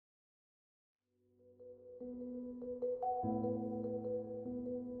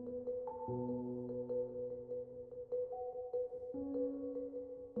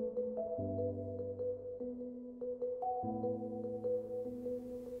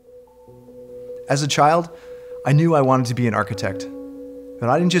As a child, I knew I wanted to be an architect. But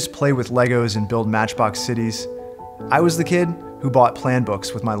I didn't just play with Legos and build matchbox cities. I was the kid who bought plan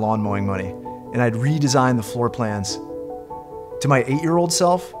books with my lawn mowing money, and I'd redesign the floor plans. To my 8-year-old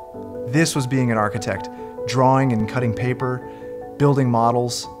self, this was being an architect, drawing and cutting paper, building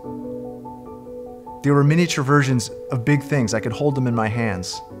models. They were miniature versions of big things. I could hold them in my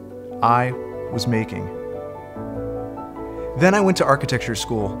hands. I was making. Then I went to architecture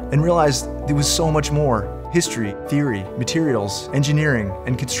school and realized there was so much more: history, theory, materials, engineering,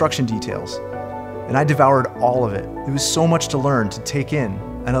 and construction details. And I devoured all of it. There was so much to learn, to take in,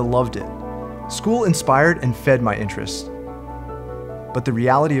 and I loved it. School inspired and fed my interests. But the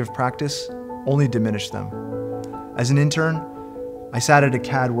reality of practice only diminished them. As an intern, I sat at a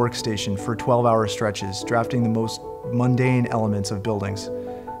CAD workstation for 12-hour stretches, drafting the most mundane elements of buildings.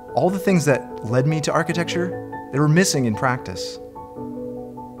 All the things that led me to architecture, they were missing in practice.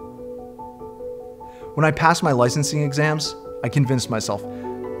 When I passed my licensing exams, I convinced myself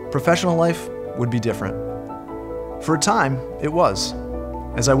professional life would be different. For a time, it was.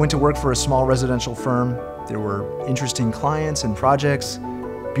 As I went to work for a small residential firm, there were interesting clients and projects,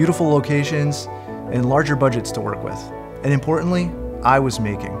 beautiful locations, and larger budgets to work with. And importantly, I was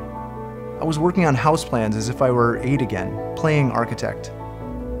making. I was working on house plans as if I were 8 again, playing architect.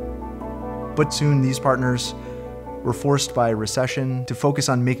 But soon these partners were forced by a recession to focus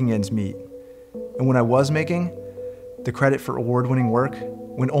on making ends meet. And when I was making, the credit for award-winning work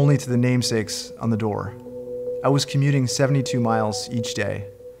went only to the namesakes on the door. I was commuting 72 miles each day.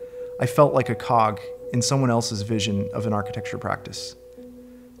 I felt like a cog in someone else's vision of an architecture practice.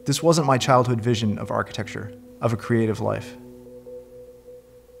 This wasn't my childhood vision of architecture, of a creative life.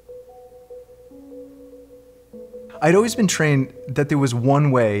 I'd always been trained that there was one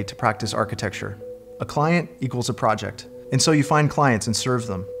way to practice architecture. A client equals a project. And so you find clients and serve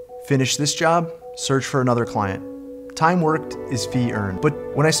them. Finish this job, search for another client. Time worked is fee earned. But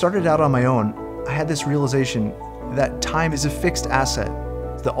when I started out on my own, I had this realization that time is a fixed asset,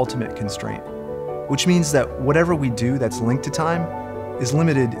 the ultimate constraint. Which means that whatever we do that's linked to time is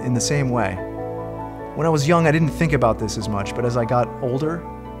limited in the same way. When I was young, I didn't think about this as much, but as I got older,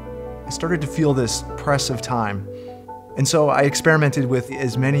 I started to feel this press of time. And so I experimented with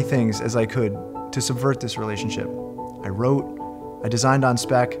as many things as I could to subvert this relationship. I wrote, I designed on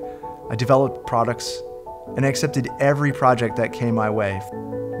spec, I developed products, and I accepted every project that came my way.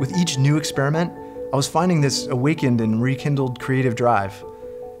 With each new experiment, I was finding this awakened and rekindled creative drive.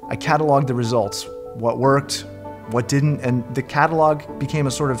 I cataloged the results, what worked, what didn't, and the catalog became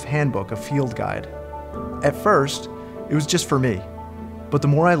a sort of handbook, a field guide. At first, it was just for me, but the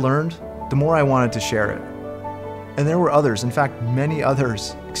more I learned, the more I wanted to share it. And there were others, in fact, many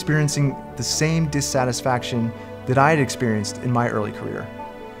others, experiencing the same dissatisfaction that I had experienced in my early career.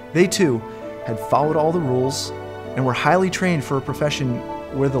 They too had followed all the rules and were highly trained for a profession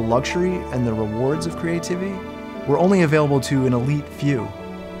where the luxury and the rewards of creativity were only available to an elite few,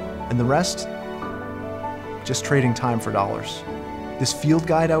 and the rest just trading time for dollars. This field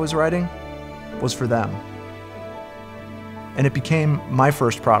guide I was writing was for them. And it became my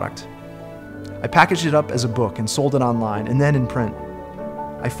first product. I packaged it up as a book and sold it online and then in print.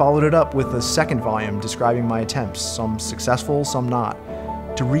 I followed it up with a second volume describing my attempts, some successful, some not,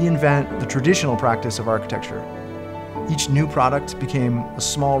 to reinvent the traditional practice of architecture. Each new product became a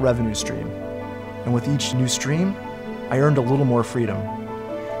small revenue stream. And with each new stream, I earned a little more freedom.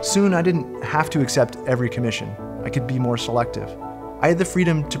 Soon I didn't have to accept every commission. I could be more selective. I had the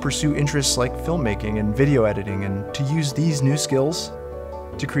freedom to pursue interests like filmmaking and video editing and to use these new skills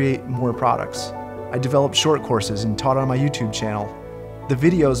to create more products. I developed short courses and taught on my YouTube channel. The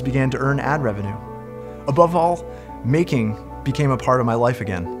videos began to earn ad revenue. Above all, making became a part of my life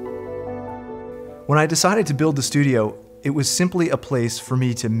again. When I decided to build the studio, it was simply a place for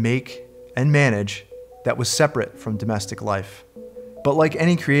me to make and manage that was separate from domestic life. But like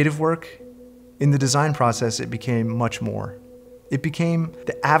any creative work, in the design process it became much more. It became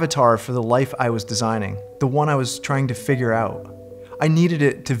the avatar for the life I was designing, the one I was trying to figure out. I needed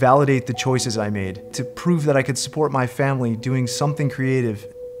it to validate the choices I made, to prove that I could support my family doing something creative,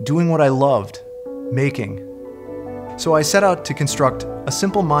 doing what I loved, making. So I set out to construct a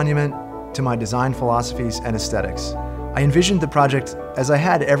simple monument to my design philosophies and aesthetics. I envisioned the project as I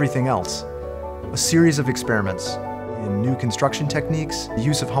had everything else, a series of experiments in new construction techniques, the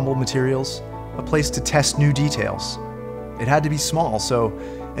use of humble materials, a place to test new details. It had to be small, so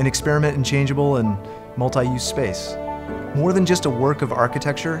an experiment in changeable and multi-use space. More than just a work of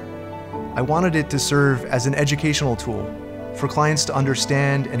architecture, I wanted it to serve as an educational tool, for clients to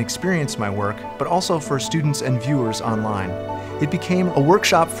understand and experience my work, but also for students and viewers online. It became a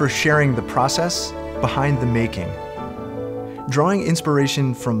workshop for sharing the process behind the making. Drawing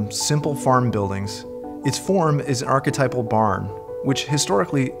inspiration from simple farm buildings, its form is an archetypal barn, which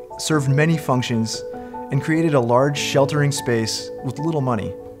historically served many functions and created a large sheltering space with little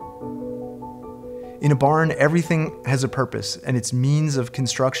money. In a barn, everything has a purpose, and its means of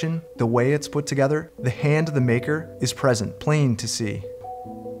construction, the way it's put together, the hand of the maker is present, plain to see.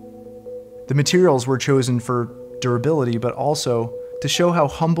 The materials were chosen for durability, but also to show how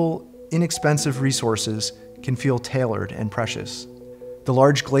humble, inexpensive resources can feel tailored and precious. The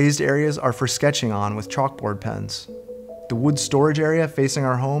large glazed areas are for sketching on with chalkboard pens. The wood storage area facing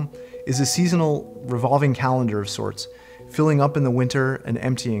our home is a seasonal revolving calendar of sorts, filling up in the winter and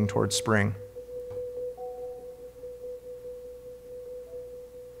emptying towards spring.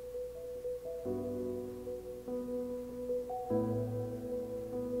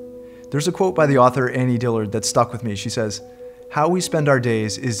 There's a quote by the author Annie Dillard that stuck with me. She says, "How we spend our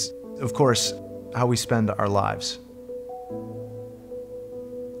days is, of course, how we spend our lives."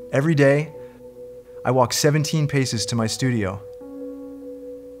 Every day, I walk 17 paces to my studio,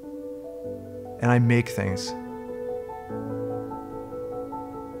 and I make things.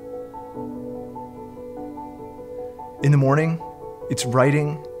 In the morning, it's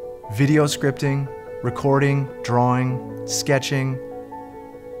writing, video scripting, recording, drawing, sketching.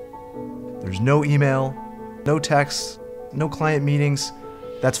 There's no email, no texts, no client meetings.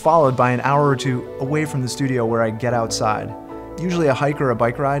 That's followed by an hour or two away from the studio where I get outside. Usually a hike or a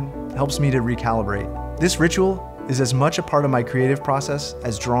bike ride helps me to recalibrate. This ritual is as much a part of my creative process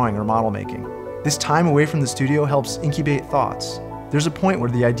as drawing or model making. This time away from the studio helps incubate thoughts. There's a point where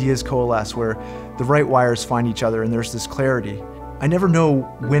the ideas coalesce, where the right wires find each other and there's this clarity. I never know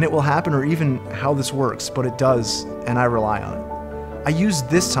when it will happen or even how this works, but it does, and I rely on it. I use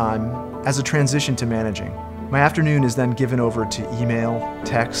this time as a transition to managing. My afternoon is then given over to email,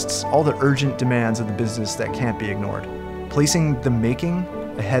 texts, all the urgent demands of the business that can't be ignored. Placing the making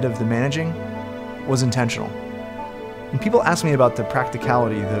ahead of the managing was intentional. And people ask me about the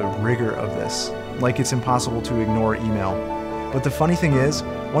practicality, the rigor of this, like it's impossible to ignore email. But the funny thing is,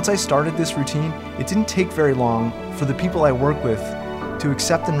 once I started this routine, it didn't take very long for the people I work with to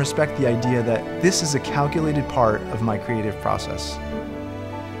accept and respect the idea that this is a calculated part of my creative process.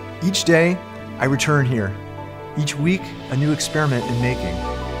 Each day, I return here. Each week, a new experiment in making.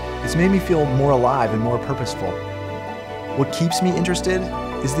 It's made me feel more alive and more purposeful. What keeps me interested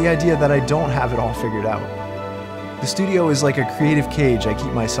is the idea that I don't have it all figured out. The studio is like a creative cage I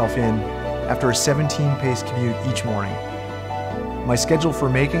keep myself in after a 17-pace commute each morning. My schedule for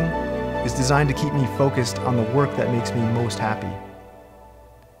making is designed to keep me focused on the work that makes me most happy.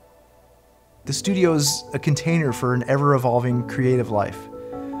 The studio's a container for an ever-evolving creative life,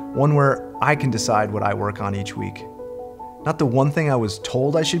 one where I can decide what I work on each week. Not the one thing I was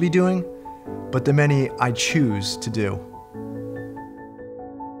told I should be doing, but the many I choose to do.